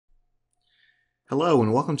Hello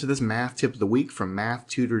and welcome to this math tip of the week from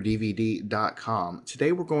MathTutorDVD.com.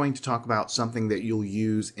 Today we're going to talk about something that you'll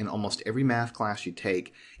use in almost every math class you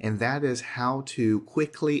take, and that is how to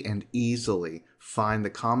quickly and easily find the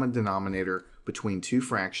common denominator between two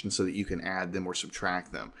fractions so that you can add them or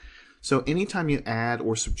subtract them. So anytime you add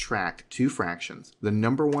or subtract two fractions, the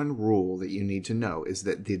number one rule that you need to know is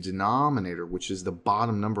that the denominator, which is the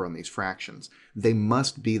bottom number on these fractions, they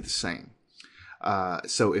must be the same.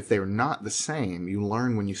 So if they're not the same, you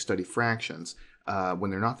learn when you study fractions, when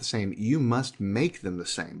they're not the same, you must make them the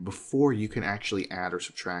same before you can actually add or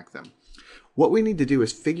subtract them. What we need to do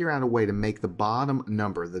is figure out a way to make the bottom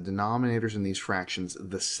number, the denominators in these fractions,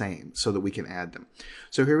 the same so that we can add them.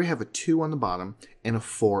 So here we have a 2 on the bottom and a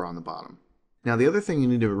 4 on the bottom. Now the other thing you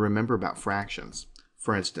need to remember about fractions,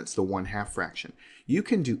 for instance, the 1/2 fraction. You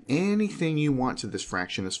can do anything you want to this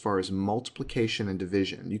fraction as far as multiplication and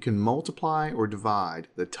division. You can multiply or divide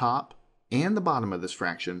the top and the bottom of this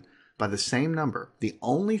fraction by the same number. The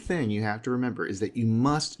only thing you have to remember is that you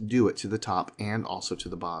must do it to the top and also to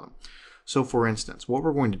the bottom. So for instance, what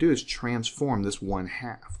we're going to do is transform this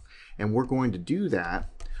 1/2. And we're going to do that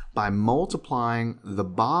by multiplying the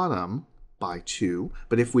bottom by 2,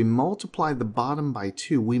 but if we multiply the bottom by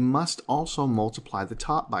 2, we must also multiply the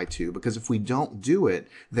top by 2, because if we don't do it,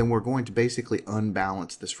 then we're going to basically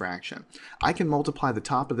unbalance this fraction. I can multiply the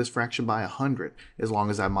top of this fraction by 100 as long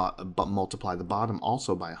as I multiply the bottom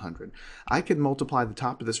also by 100. I could multiply the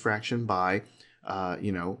top of this fraction by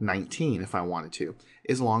 19 if I wanted to,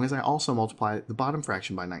 as long as I also multiply the bottom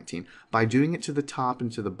fraction by 19. By doing it to the top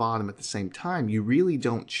and to the bottom at the same time, you really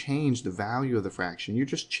don't change the value of the fraction. You're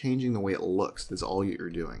just changing the way it looks. That's all you're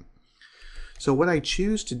doing. So what I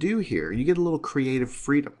choose to do here, you get a little creative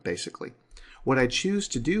freedom, basically. What I choose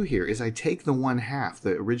to do here is I take the 1/2,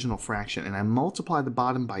 the original fraction, and I multiply the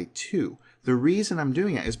bottom by 2. The reason I'm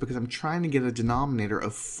doing it is because I'm trying to get a denominator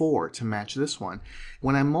of 4 to match this one.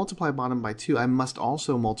 When I multiply bottom by 2, I must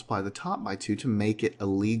also multiply the top by 2 to make it a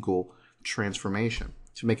legal transformation,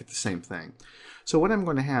 to make it the same thing. So what I'm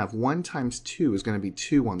going to have, 1 times 2 is going to be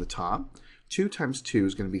 2 on the top. 2 times 2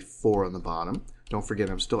 is going to be 4 on the bottom. Don't forget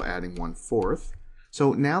I'm still adding 1/4.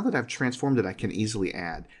 So now that I've transformed it, I can easily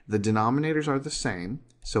add. The denominators are the same,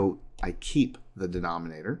 so I keep the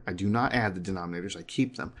denominator. I do not add the denominators, I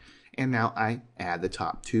keep them. And now I add the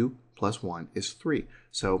top. 2 plus 1 is 3.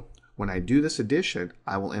 So when I do this addition,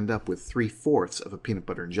 I will end up with 3/4 of a peanut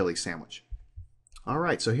butter and jelly sandwich. All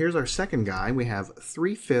right, so here's our second guy. We have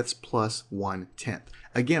 3/5 plus 1/10.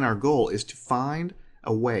 Again, our goal is to find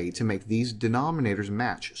a way to make these denominators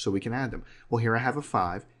match so we can add them. Well, here I have a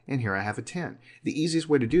 5 and here I have a 10. The easiest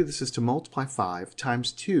way to do this is to multiply 5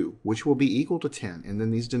 times 2, which will be equal to 10, and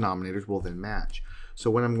then these denominators will then match. So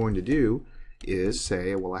what I'm going to do is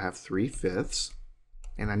say, well, I have 3/5,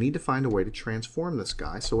 and I need to find a way to transform this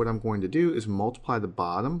guy. So what I'm going to do is multiply the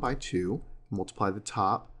bottom by 2, multiply the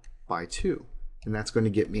top by 2. And that's going to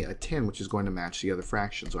get me a 10, which is going to match the other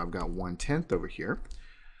fraction. So I've got 1/10 over here.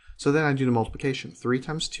 So then I do the multiplication. 3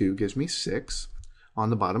 times 2 gives me 6.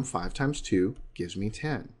 On the bottom, 5 times 2 gives me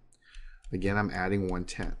 10. Again, I'm adding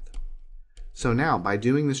 1/10. So now, by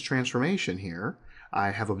doing this transformation here,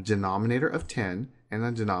 I have a denominator of 10 and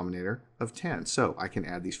a denominator of 10. So I can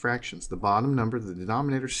add these fractions. The bottom number, the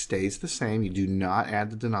denominator, stays the same. You do not add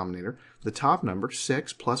the denominator. The top number,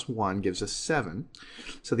 6 plus 1, gives us 7.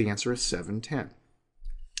 So the answer is 7/10.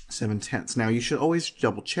 Now you should always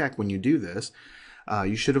double check when you do this.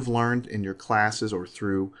 You should have learned in your classes or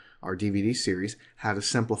through our DVD series how to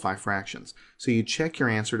simplify fractions. So you check your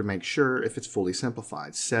answer to make sure if it's fully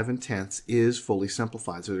simplified. 7/10 is fully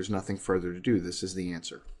simplified, so there's nothing further to do. This is the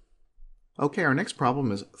answer. Okay, our next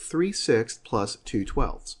problem is 3/6 plus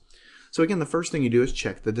 2/12. So again, the first thing you do is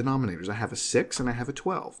check the denominators. I have a 6 and I have a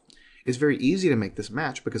 12. It's very easy to make this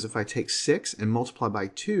match because if I take 6 and multiply by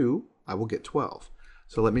 2, I will get 12.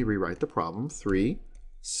 So let me rewrite the problem.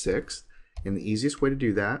 3/6. And the easiest way to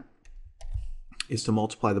do that is to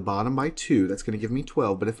multiply the bottom by 2. That's going to give me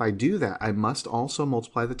 12. But if I do that, I must also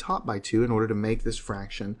multiply the top by 2 in order to make this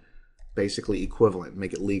fraction basically equivalent,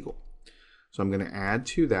 make it legal. So I'm going to add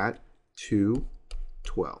to that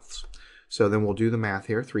 2/12. So then we'll do the math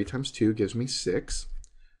here. 3 times 2 gives me 6.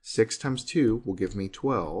 6 times 2 will give me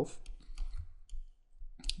 12.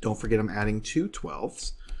 Don't forget I'm adding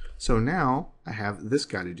 2/12. So now I have this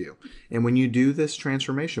guy to do. And when you do this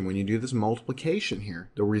transformation, when you do this multiplication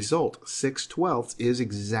here, the result, 6/12, is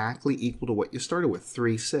exactly equal to what you started with,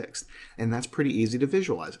 3/6. And that's pretty easy to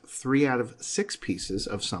visualize. 3 out of 6 pieces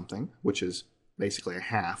of something, which is basically a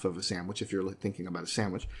half of a sandwich if you're thinking about a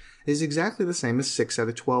sandwich, is exactly the same as 6 out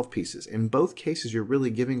of 12 pieces. In both cases, you're really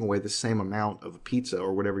giving away the same amount of a pizza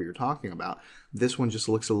or whatever you're talking about. This one just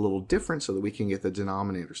looks a little different so that we can get the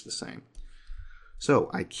denominators the same. So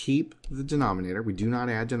I keep the denominator. We do not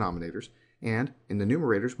add denominators. And in the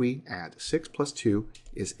numerators, we add 6 plus 2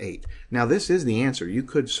 is 8. Now, this is the answer. You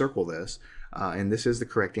could circle this, and this is the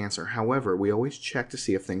correct answer. However, we always check to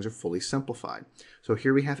see if things are fully simplified. So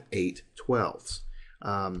here we have 8/12.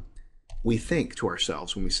 We think to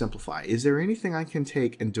ourselves when we simplify, is there anything I can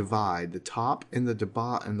take and divide the top and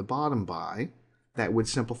the bottom by that would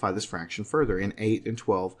simplify this fraction further? In 8 and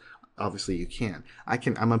 12, obviously you can. I'm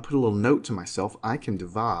going to put a little note to myself. I can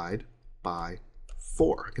divide by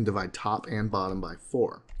 4. I can divide top and bottom by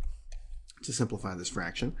 4 to simplify this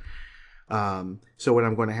fraction. So what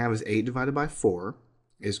I'm going to have is 8 divided by 4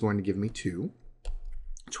 is going to give me 2.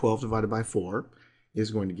 12 divided by 4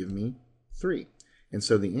 is going to give me 3. And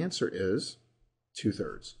so the answer is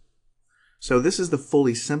 2/3. So this is the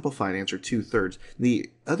fully simplified answer, 2/3. The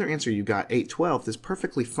other answer you got, 8/12, is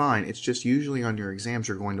perfectly fine. It's just usually on your exams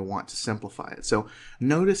you're going to want to simplify it. So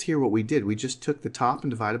notice here what we did. We just took the top and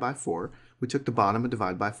divided by 4. We took the bottom and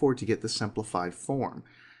divided by 4 to get the simplified form.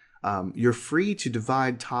 You're free to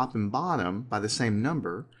divide top and bottom by the same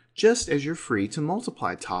number, just as you're free to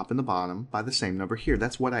multiply top and the bottom by the same number here.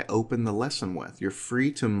 That's what I opened the lesson with. You're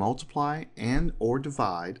free to multiply and or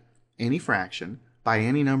divide any fraction by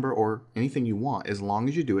any number or anything you want, as long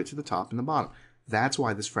as you do it to the top and the bottom. That's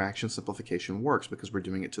why this fraction simplification works, because we're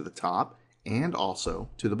doing it to the top and also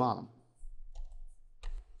to the bottom.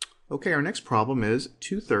 Okay, our next problem is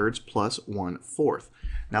 2/3 plus 1/4.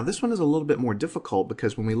 Now this one is a little bit more difficult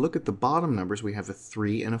because when we look at the bottom numbers, we have a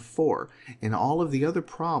 3 and a 4. In all of the other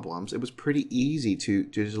problems, it was pretty easy to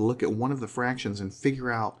just look at one of the fractions and figure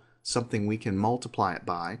out something we can multiply it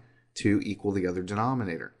by to equal the other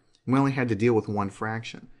denominator. We only had to deal with one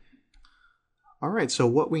fraction. All right, so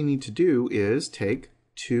what we need to do is take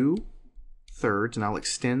 2/3, and I'll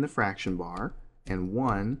extend the fraction bar, and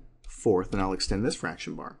 1/4, and I'll extend this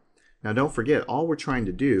fraction bar. Now don't forget, all we're trying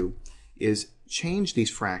to do is change these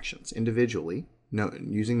fractions individually,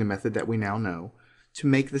 using the method that we now know, to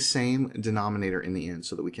make the same denominator in the end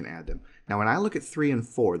so that we can add them. Now when I look at 3 and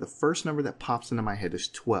 4, the first number that pops into my head is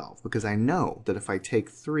 12, because I know that if I take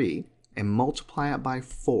 3 and multiply it by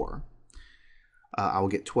 4, I will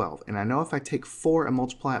get 12. And I know if I take 4 and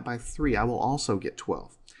multiply it by 3, I will also get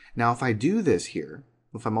 12. Now if I do this here,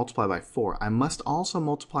 if I multiply by 4, I must also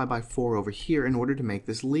multiply by 4 over here in order to make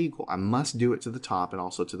this legal. I must do it to the top and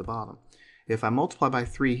also to the bottom. If I multiply by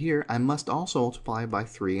 3 here, I must also multiply by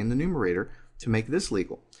 3 in the numerator to make this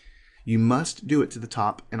legal. You must do it to the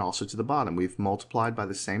top and also to the bottom. We've multiplied by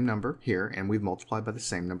the same number here, and we've multiplied by the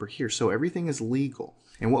same number here. So everything is legal.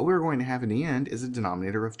 And what we're going to have in the end is a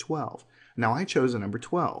denominator of 12. Now I chose a number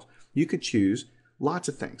 12. You could choose lots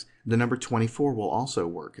of things. The number 24 will also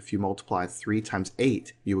work. If you multiply 3 times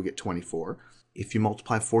 8, you will get 24. If you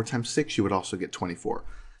multiply 4 times 6, you would also get 24.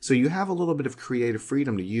 So you have a little bit of creative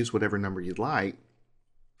freedom to use whatever number you'd like.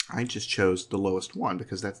 I just chose the lowest one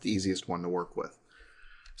because that's the easiest one to work with.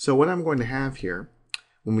 So what I'm going to have here,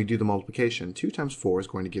 when we do the multiplication, 2 times 4 is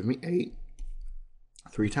going to give me 8.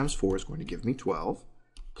 3 times 4 is going to give me 12.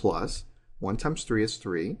 Plus 1 times 3 is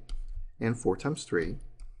 3. And 4 times 3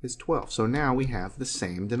 is 12. So now we have the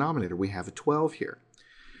same denominator. We have a 12 here.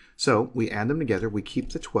 So we add them together. We keep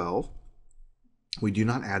the 12. We do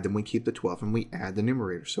not add them. We keep the 12 and we add the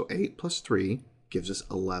numerator. So 8 plus 3 gives us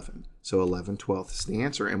 11. So 11/12 is the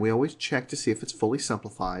answer. And we always check to see if it's fully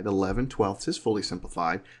simplified. 11/12 is fully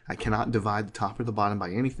simplified. I cannot divide the top or the bottom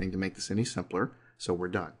by anything to make this any simpler. So we're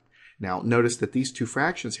done. Now notice that these two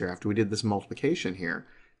fractions here, after we did this multiplication here,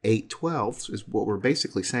 8/12 is what we're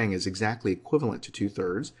basically saying is exactly equivalent to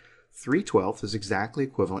 2/3. 3/12 is exactly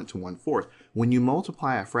equivalent to 1/4. When you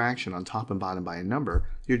multiply a fraction on top and bottom by a number,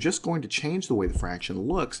 you're just going to change the way the fraction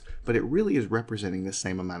looks, but it really is representing the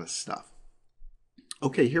same amount of stuff.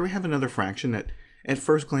 Okay, here we have another fraction that at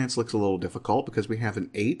first glance looks a little difficult because we have an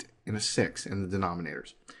 8 and a 6 in the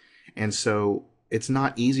denominators. And so it's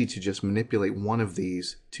not easy to just manipulate one of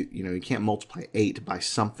these to, you can't multiply 8 by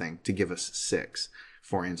something to give us 6.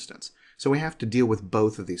 For instance. So we have to deal with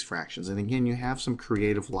both of these fractions. And again, you have some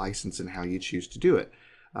creative license in how you choose to do it.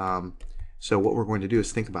 So what we're going to do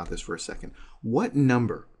is think about this for a second. What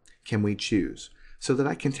number can we choose so that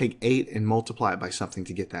I can take 8 and multiply it by something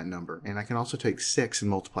to get that number? And I can also take 6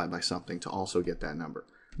 and multiply it by something to also get that number.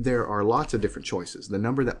 There are lots of different choices. The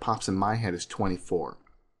number that pops in my head is 24.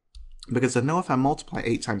 Because I know if I multiply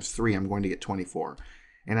 8 times 3, I'm going to get 24.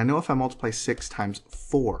 And I know if I multiply 6 times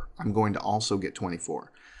 4, I'm going to also get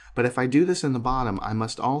 24. But if I do this in the bottom, I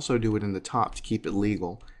must also do it in the top to keep it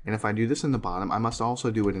legal. And if I do this in the bottom, I must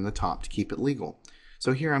also do it in the top to keep it legal.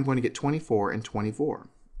 So here I'm going to get 24 and 24,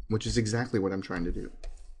 which is exactly what I'm trying to do.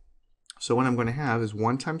 So what I'm going to have is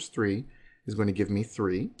 1 times 3 is going to give me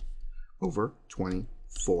 3 over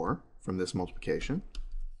 24 from this multiplication.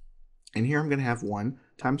 And here I'm going to have 1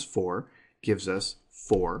 times 4 gives us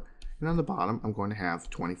 4. And on the bottom, I'm going to have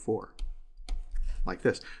 24, like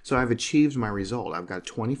this. So I've achieved my result. I've got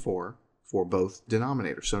 24 for both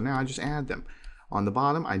denominators. So now I just add them. On the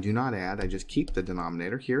bottom, I do not add. I just keep the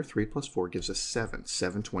denominator. Here, 3 plus 4 gives us 7,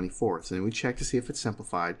 7/24. And we check to see if it's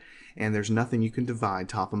simplified. And there's nothing you can divide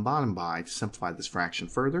top and bottom by to simplify this fraction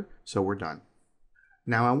further. So we're done.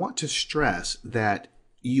 Now I want to stress that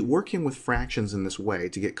working with fractions in this way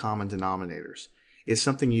to get common denominators is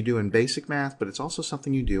something you do in basic math, but it's also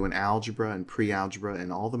something you do in algebra and pre-algebra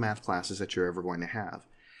and all the math classes that you're ever going to have.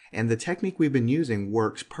 And the technique we've been using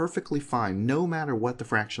works perfectly fine no matter what the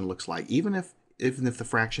fraction looks like, even if the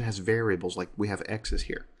fraction has variables like we have x's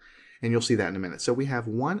here. And you'll see that in a minute. So we have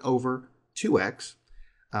 1 over 2x,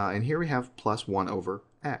 and here we have plus 1 over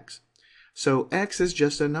x. So x is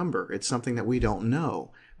just a number. It's something that we don't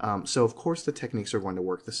know. So of course the techniques are going to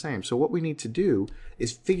work the same. So what we need to do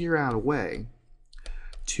is figure out a way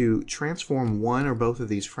to transform one or both of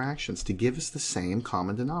these fractions to give us the same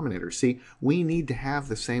common denominator. See, we need to have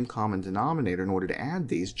the same common denominator in order to add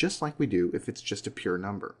these, just like we do if it's just a pure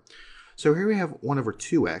number. So here we have 1 over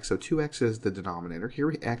 2x. So 2x is the denominator.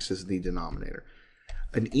 Here x is the denominator.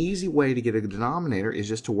 An easy way to get a denominator is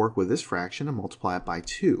just to work with this fraction and multiply it by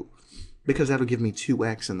 2, because that'll give me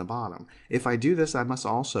 2x in the bottom. If I do this, I must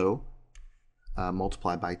also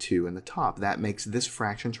multiply by 2 in the top. That makes this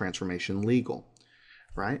fraction transformation legal,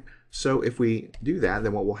 right? So if we do that,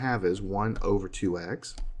 then what we'll have is 1 over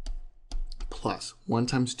 2x plus 1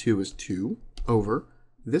 times 2 is 2 over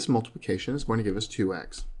this multiplication is going to give us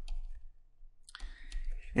 2x.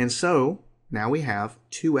 And so now we have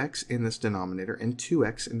 2x in this denominator and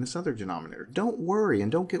 2x in this other denominator. Don't worry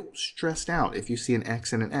and don't get stressed out if you see an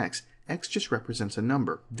x and an x. X just represents a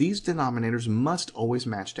number. These denominators must always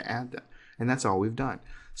match to add them. And that's all we've done.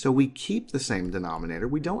 So we keep the same denominator.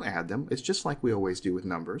 We don't add them. It's just like we always do with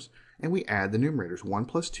numbers. And we add the numerators. 1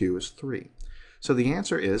 plus 2 is 3. So the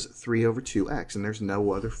answer is 3 over 2x. And there's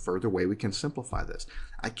no other further way we can simplify this.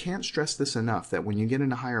 I can't stress this enough that when you get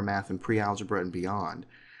into higher math and pre-algebra and beyond,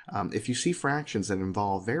 if you see fractions that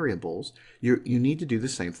involve variables, you need to do the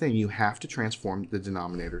same thing. You have to transform the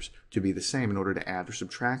denominators to be the same in order to add or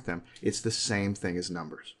subtract them. It's the same thing as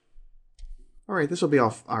numbers. All right, this will be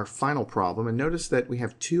our final problem. And notice that we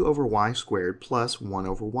have 2 over y squared plus 1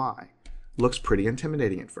 over y. Looks pretty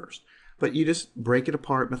intimidating at first. But you just break it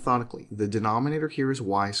apart methodically. The denominator here is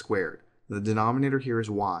y squared. The denominator here is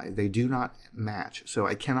y. They do not match, so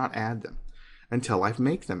I cannot add them until I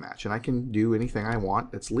make them match. And I can do anything I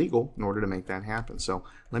want that's legal in order to make that happen. So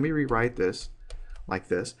let me rewrite this like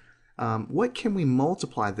this. What can we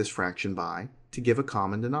multiply this fraction by to give a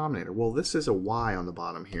common denominator? Well, this is a y on the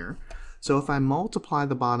bottom here. So if I multiply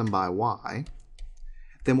the bottom by y,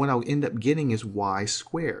 then what I'll end up getting is y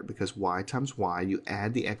squared, because y times y, you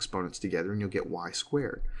add the exponents together and you'll get y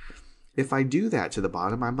squared. If I do that to the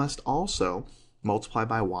bottom, I must also multiply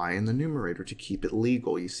by y in the numerator to keep it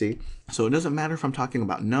legal, you see? So it doesn't matter if I'm talking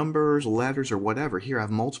about numbers, letters, or whatever. Here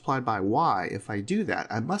I've multiplied by y. If I do that,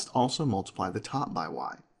 I must also multiply the top by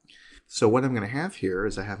y. So what I'm going to have here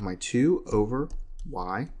is I have my 2 over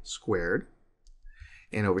y squared.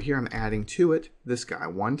 And over here I'm adding to it this guy.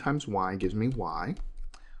 1 times y gives me y.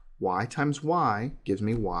 Y times y gives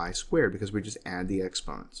me y squared, because we just add the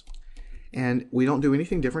exponents. And we don't do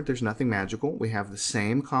anything different. There's nothing magical. We have the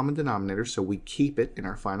same common denominator, so we keep it in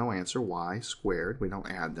our final answer, y squared. We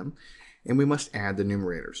don't add them. And we must add the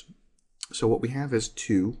numerators. So what we have is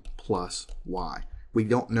 2 plus y. We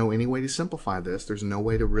don't know any way to simplify this. There's no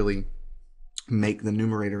way to really make the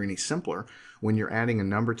numerator any simpler. When you're adding a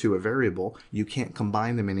number to a variable, you can't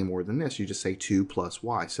combine them any more than this. You just say 2 plus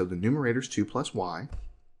y. So the numerator is 2 plus y.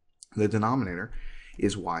 The denominator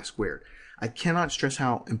is y squared. I cannot stress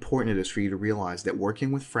how important it is for you to realize that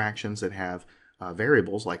working with fractions that have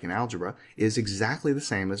variables, like in algebra, is exactly the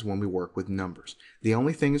same as when we work with numbers. The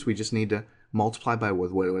only thing is we just need to multiply by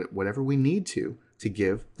whatever we need to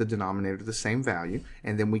give the denominator the same value,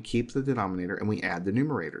 and then we keep the denominator and we add the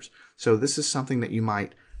numerators. So this is something that you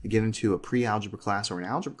might get into a pre-algebra class or an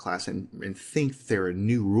algebra class and think there are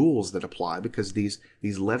new rules that apply because these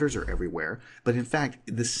letters are everywhere. But in fact,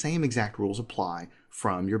 the same exact rules apply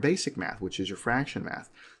from your basic math, which is your fraction math.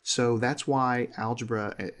 So that's why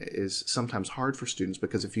algebra is sometimes hard for students,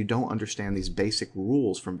 because if you don't understand these basic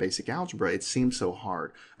rules from basic algebra, it seems so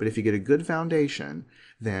hard. But if you get a good foundation,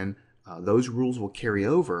 then those rules will carry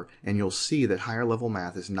over, and you'll see that higher level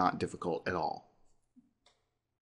math is not difficult at all.